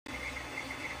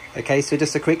Okay, so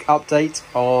just a quick update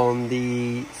on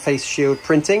the face shield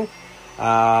printing.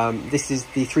 This is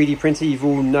the 3D printer you've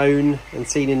all known and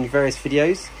seen in various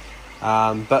videos.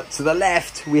 But to the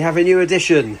left, we have a new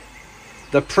addition.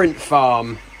 The print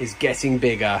farm is getting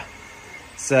bigger.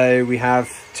 So we have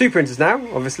two printers now,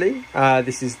 obviously.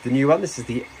 This is the new one. This is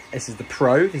the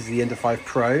Pro. This is the Ender 5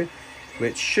 Pro,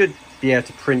 which should be able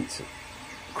to print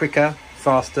quicker,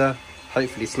 faster,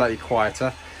 hopefully slightly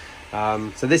quieter.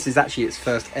 So this is actually its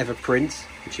first ever print,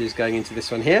 which is going into this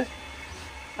one here.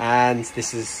 And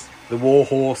this is the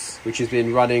Warhorse, which has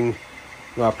been running,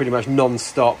 well, pretty much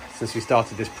non-stop since we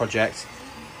started this project.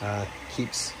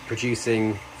 Keeps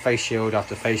producing face shield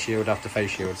after face shield after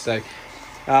face shield. So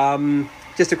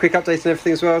just a quick update on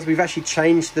everything as well. We've actually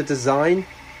changed the design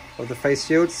of the face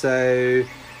shield. So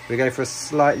we're going for a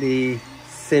slightly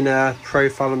thinner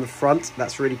profile on the front.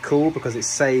 That's really cool because it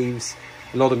saves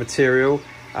a lot of material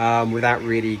without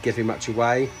really giving much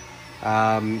away.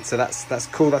 So that's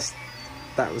cool.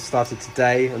 That was started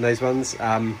today on those ones.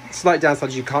 Slight downside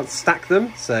is you can't stack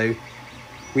them. So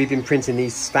we've been printing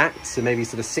these stacked, so maybe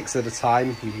sort of 6 at a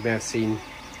time. You may have seen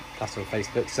that on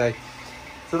Facebook. So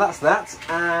that's that.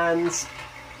 And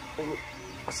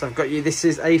so I've got you, this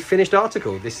is a finished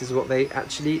article. This is what they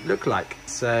actually look like.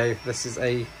 So this is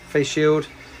a face shield.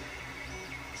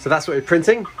 So that's what we're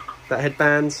printing, that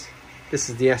headband. This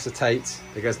is the acetate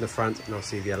that goes in the front, and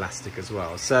obviously the elastic as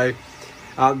well. So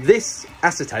this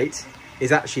acetate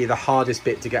is actually the hardest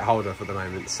bit to get hold of at the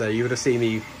moment. So you would have seen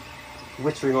me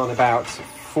whittering on about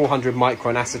 400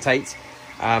 micron acetate.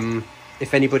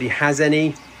 If anybody has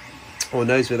any or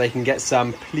knows where they can get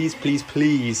some, please, please,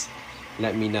 please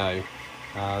let me know.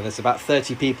 There's about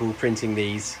 30 people printing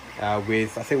these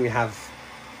with, I think we have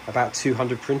about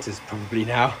 200 printers probably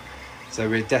now. So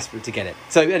we're desperate to get it.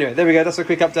 So anyway, there we go. That's a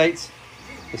quick update.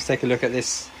 Let's take a look at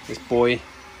this boy.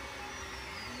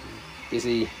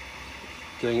 Busy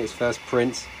doing its first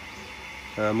print.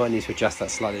 Might need to adjust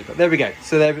that slightly, but there we go.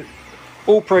 So they're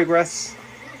all progress.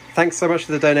 Thanks so much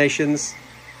for the donations.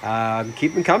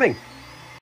 Keep them coming.